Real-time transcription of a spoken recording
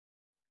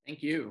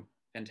Thank you.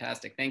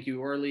 Fantastic. Thank you,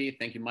 Orly.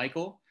 Thank you,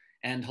 Michael.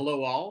 And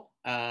hello, all.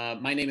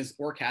 My name is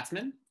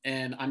Katzman,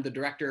 and I'm the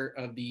director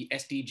of the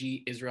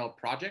SDGIsrael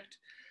project,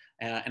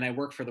 and I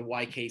work for the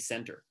YK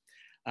Center.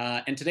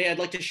 And today I'd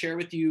like to share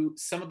with you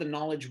some of the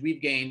knowledge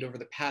we've gained over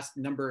the past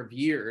number of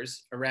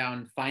years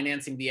around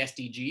financing the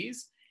SDGs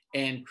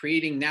and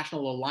creating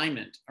national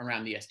alignment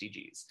around the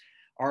SDGs.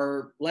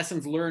 Our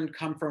lessons learned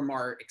come from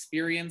our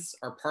experience,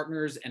 our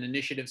partners, and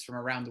initiatives from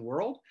around the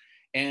world,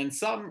 and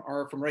some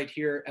are from right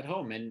here at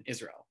home in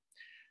Israel.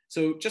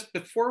 So just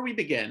before we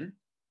begin,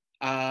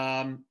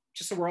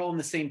 just so we're all on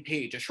the same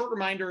page, a short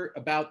reminder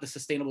about the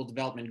Sustainable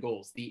Development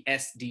Goals, the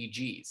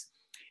SDGs.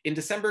 In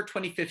December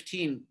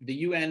 2015, the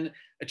UN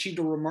achieved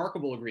a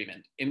remarkable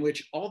agreement in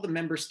which all the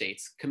member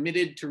states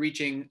committed to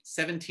reaching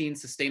 17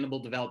 Sustainable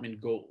Development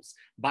Goals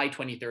by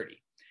 2030.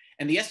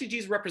 And the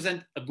SDGs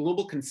represent a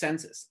global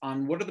consensus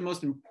on what are the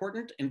most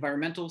important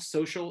environmental,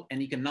 social,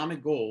 and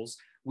economic goals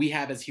we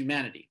have as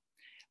humanity.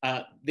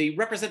 They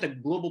represent a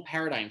global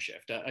paradigm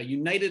shift, a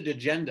united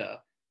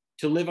agenda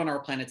to live on our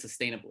planet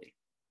sustainably.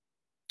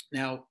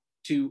 Now,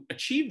 to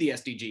achieve the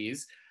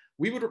SDGs,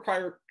 we would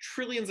require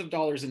trillions of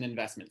dollars in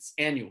investments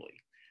annually.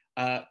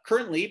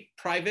 Currently,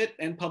 private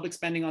and public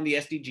spending on the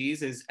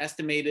SDGs is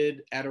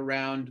estimated at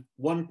around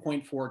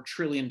 $1.4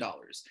 trillion,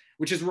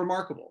 which is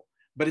remarkable,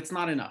 but it's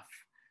not enough.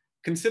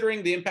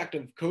 Considering the impact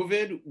of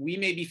COVID, we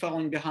may be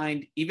falling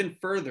behind even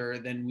further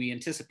than we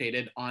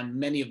anticipated on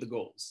many of the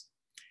goals.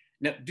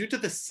 Now, due to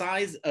the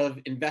size of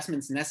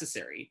investments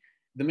necessary,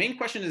 the main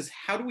question is,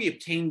 how do we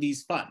obtain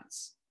these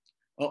funds?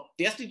 Well,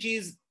 the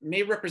SDGs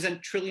may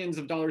represent trillions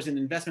of dollars in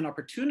investment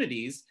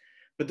opportunities,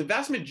 but the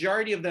vast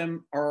majority of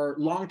them are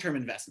long-term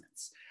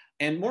investments.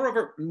 And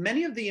moreover,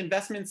 many of the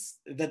investments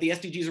that the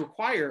SDGs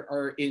require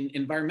are in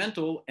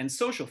environmental and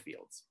social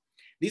fields.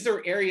 These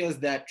are areas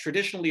that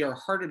traditionally are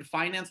harder to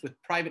finance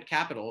with private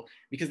capital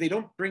because they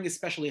don't bring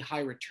especially high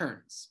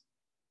returns.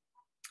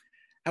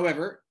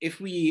 However,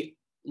 if we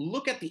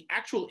look at the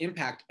actual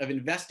impact of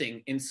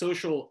investing in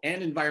social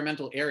and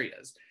environmental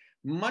areas,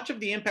 much of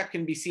the impact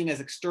can be seen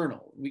as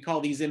external. We call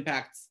these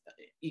impacts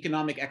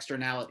economic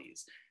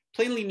externalities,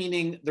 plainly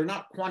meaning they're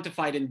not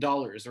quantified in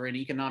dollars or in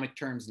economic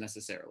terms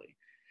necessarily.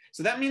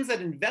 So that means that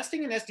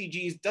investing in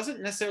SDGs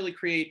doesn't necessarily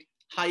create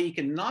high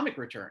economic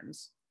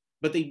returns,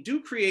 but they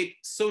do create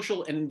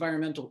social and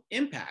environmental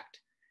impact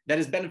that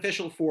is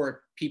beneficial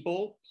for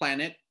people,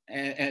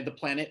 the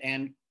planet,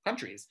 and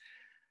countries.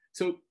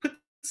 So put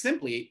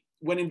simply,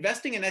 when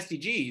investing in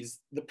SDGs,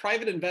 the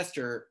private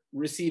investor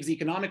receives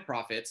economic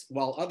profits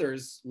while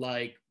others,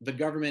 like the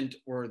government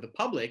or the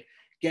public,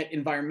 get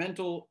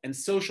environmental and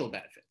social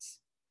benefits.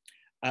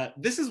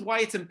 This is why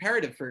it's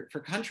imperative for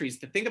countries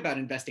to think about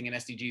investing in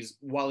SDGs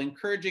while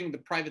encouraging the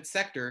private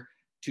sector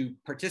to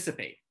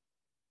participate.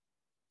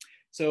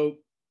 So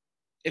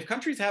if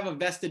countries have a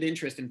vested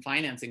interest in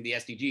financing the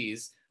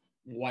SDGs,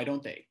 why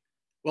don't they?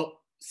 Well,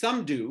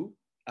 some do,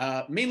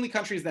 mainly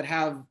countries that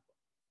have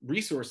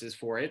resources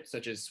for it,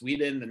 such as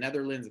Sweden, the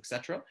Netherlands,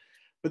 etc.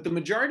 But the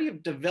majority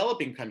of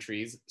developing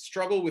countries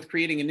struggle with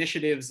creating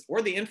initiatives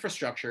or the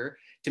infrastructure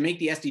to make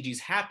the SDGs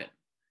happen.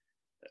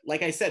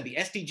 Like I said, the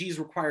SDGs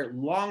require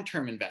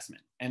long-term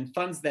investment and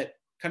funds that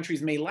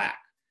countries may lack.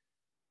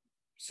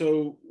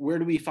 So where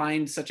do we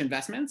find such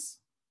investments?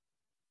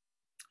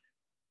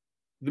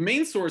 The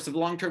main source of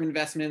long-term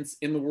investments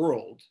in the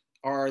world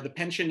are the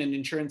pension and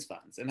insurance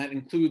funds, and that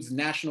includes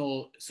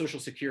national social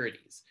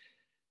securities.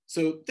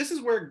 So this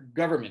is where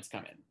governments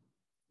come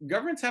in.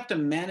 Governments have to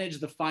manage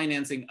the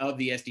financing of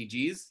the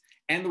SDGs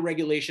and the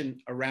regulation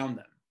around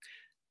them.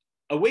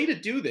 A way to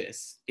do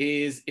this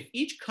is if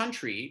each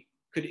country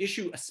could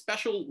issue a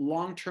special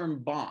long-term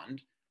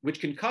bond which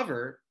can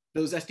cover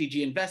those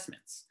SDG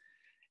investments.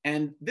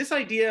 And this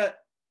idea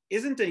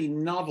isn't a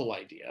novel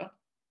idea.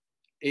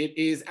 It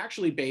is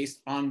actually based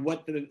on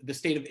what the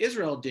state of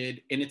Israel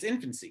did in its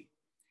infancy.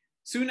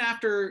 Soon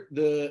after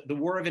the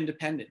War of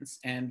Independence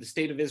and the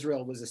state of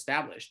Israel was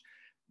established,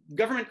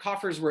 government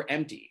coffers were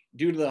empty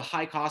due to the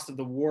high cost of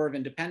the War of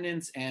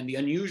Independence and the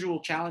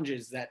unusual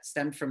challenges that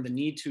stemmed from the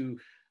need to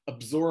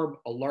absorb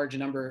a large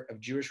number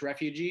of Jewish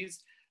refugees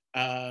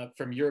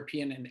from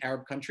European and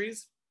Arab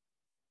countries.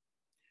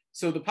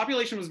 So the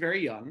population was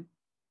very young,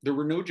 there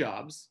were no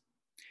jobs,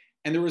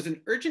 and there was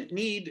an urgent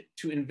need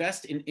to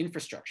invest in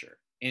infrastructure,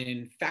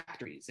 in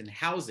factories, in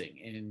housing,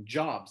 in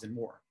jobs, and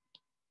more.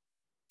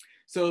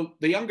 So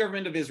the young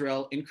government of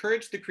Israel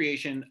encouraged the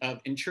creation of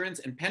insurance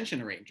and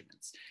pension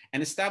arrangements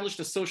and established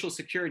a social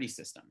security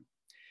system.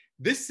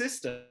 This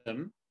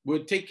system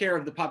would take care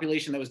of the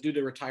population that was due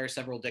to retire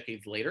several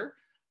decades later,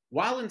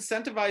 while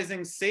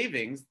incentivizing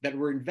savings that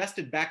were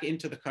invested back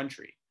into the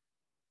country.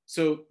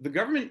 So the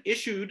government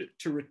issued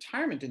to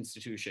retirement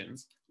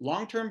institutions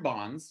long-term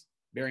bonds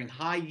bearing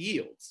high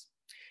yields.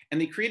 And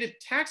they created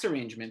tax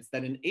arrangements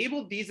that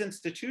enabled these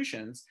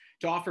institutions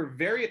to offer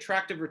very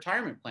attractive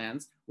retirement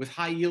plans with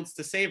high yields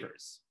to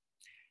savers.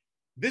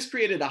 This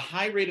created a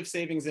high rate of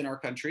savings in our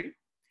country,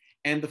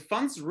 and the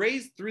funds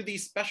raised through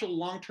these special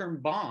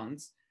long-term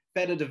bonds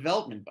fed a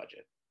development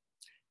budget.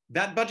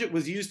 That budget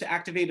was used to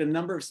activate a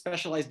number of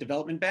specialized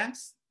development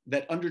banks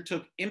that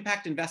undertook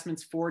impact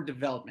investments for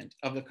development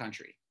of the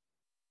country.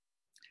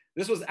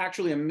 This was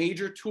actually a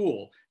major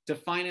tool to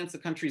finance the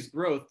country's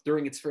growth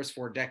during its first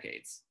 4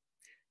 decades.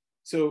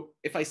 So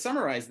if I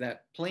summarize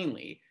that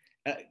plainly,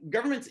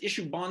 governments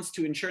issue bonds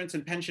to insurance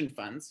and pension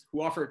funds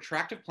who offer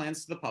attractive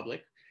plans to the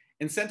public,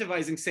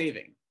 incentivizing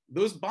saving.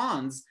 Those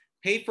bonds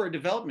pay for a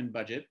development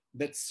budget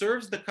that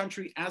serves the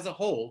country as a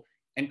whole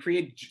and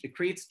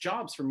creates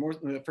jobs for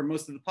most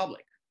of the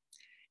public.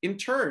 In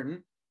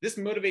turn, this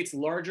motivates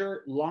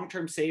larger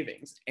long-term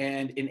savings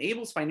and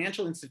enables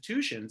financial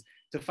institutions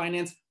to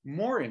finance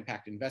more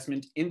impact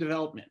investment in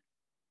development.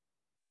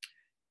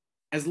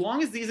 As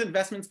long as these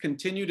investments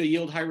continue to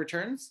yield high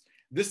returns,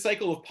 this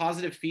cycle of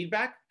positive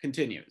feedback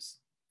continues.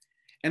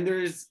 And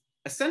there's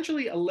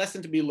essentially a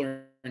lesson to be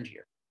learned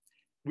here.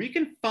 We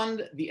can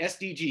fund the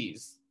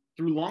SDGs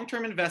through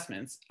long-term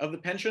investments of the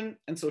pension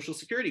and social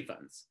security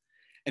funds.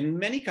 And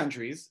many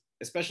countries,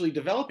 especially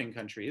developing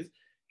countries,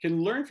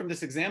 can learn from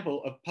this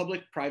example of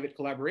public-private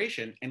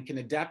collaboration and can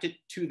adapt it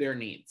to their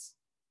needs.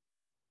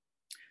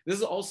 This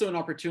is also an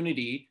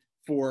opportunity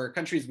for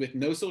countries with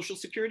no social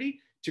security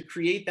to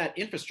create that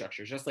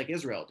infrastructure, just like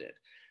Israel did,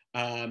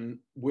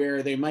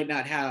 where they might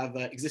not have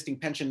existing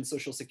pension and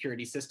social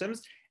security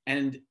systems.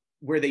 And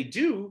where they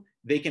do,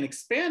 they can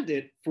expand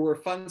it for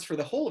funds for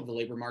the whole of the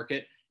labor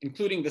market,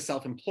 including the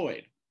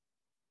self-employed.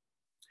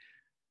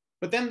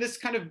 But then this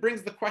kind of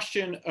brings the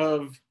question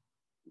of,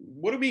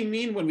 what do we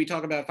mean when we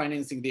talk about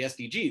financing the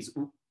SDGs?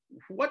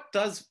 What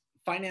does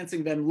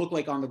financing them look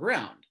like on the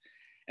ground?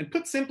 And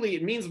put simply,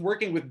 it means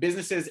working with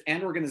businesses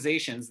and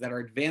organizations that are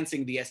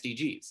advancing the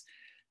SDGs.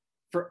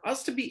 For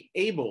us to be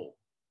able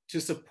to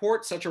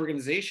support such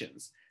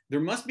organizations, there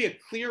must be a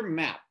clear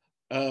map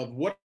of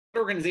what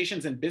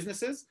organizations and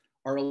businesses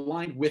are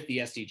aligned with the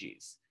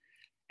SDGs.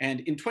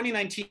 And in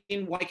 2019,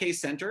 YK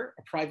Center,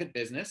 a private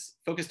business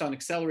focused on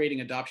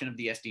accelerating adoption of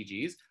the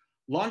SDGs,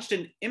 launched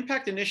an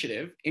impact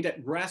initiative aimed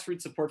at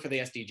grassroots support for the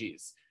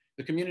SDGs.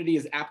 The community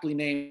is aptly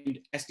named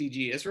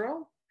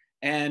SDGIsrael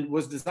and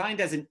was designed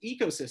as an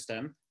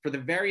ecosystem for the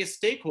various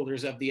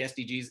stakeholders of the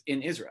SDGs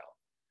in Israel.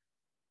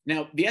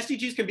 Now, the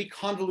SDGs can be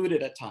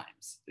convoluted at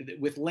times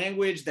with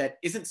language that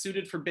isn't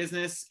suited for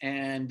business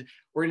and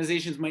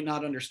organizations might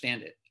not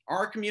understand it.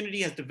 Our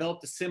community has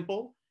developed a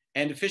simple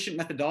and efficient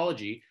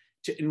methodology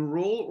to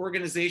enroll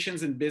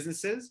organizations and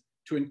businesses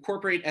to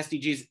incorporate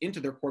SDGs into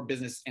their core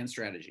business and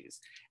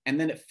strategies, and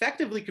then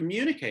effectively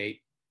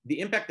communicate the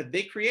impact that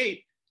they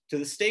create to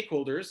the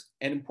stakeholders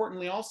and,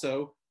 importantly,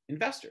 also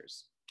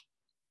investors.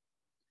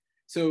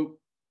 So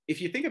if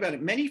you think about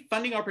it, many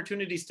funding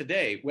opportunities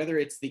today, whether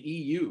it's the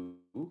EU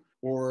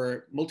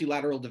or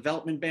multilateral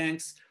development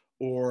banks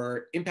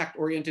or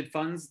impact-oriented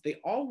funds, they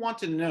all want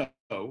to know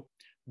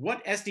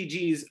what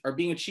SDGs are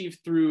being achieved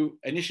through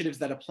initiatives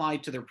that apply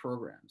to their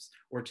programs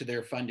or to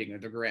their funding or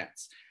their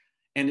grants.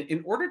 And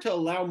in order to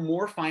allow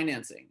more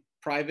financing,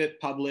 private,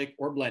 public,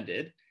 or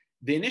blended,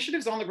 the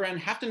initiatives on the ground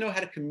have to know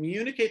how to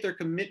communicate their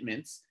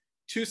commitments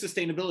to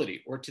sustainability,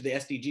 or to the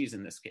SDGs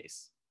in this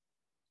case.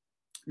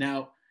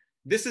 Now,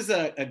 this is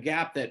a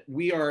gap that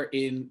we are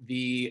in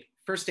the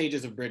first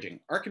stages of bridging.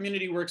 Our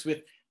community works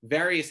with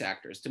various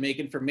actors to make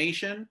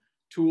information,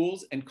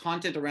 tools, and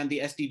content around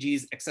the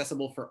SDGs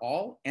accessible for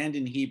all and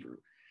in Hebrew.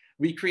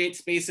 We create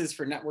spaces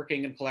for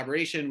networking and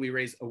collaboration. We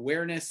raise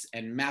awareness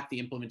and map the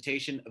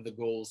implementation of the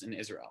goals in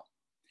Israel.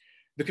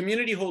 The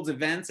community holds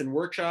events and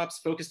workshops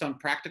focused on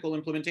practical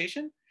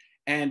implementation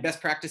and best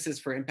practices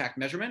for impact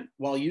measurement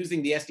while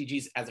using the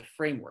SDGs as a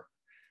framework.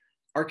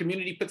 Our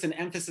community puts an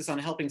emphasis on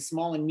helping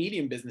small and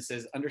medium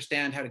businesses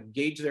understand how to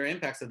gauge their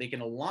impact so they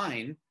can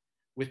align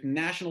with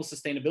national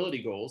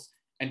sustainability goals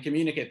and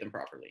communicate them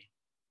properly.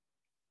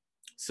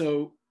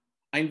 So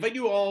I invite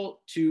you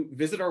all to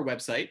visit our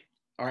website,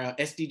 our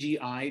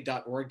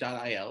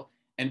sdgi.org.il,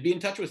 and be in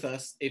touch with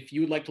us if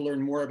you would like to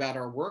learn more about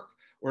our work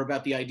or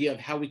about the idea of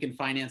how we can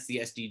finance the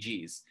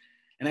SDGs.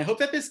 And I hope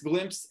that this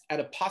glimpse at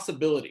a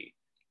possibility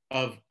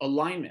of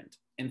alignment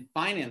and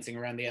financing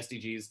around the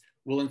SDGs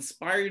will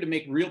inspire you to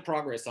make real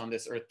progress on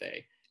this Earth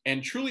Day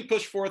and truly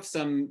push forth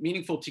some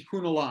meaningful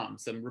tikkun olam,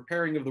 some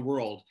repairing of the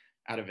world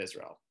out of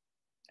Israel.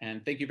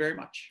 And thank you very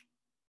much.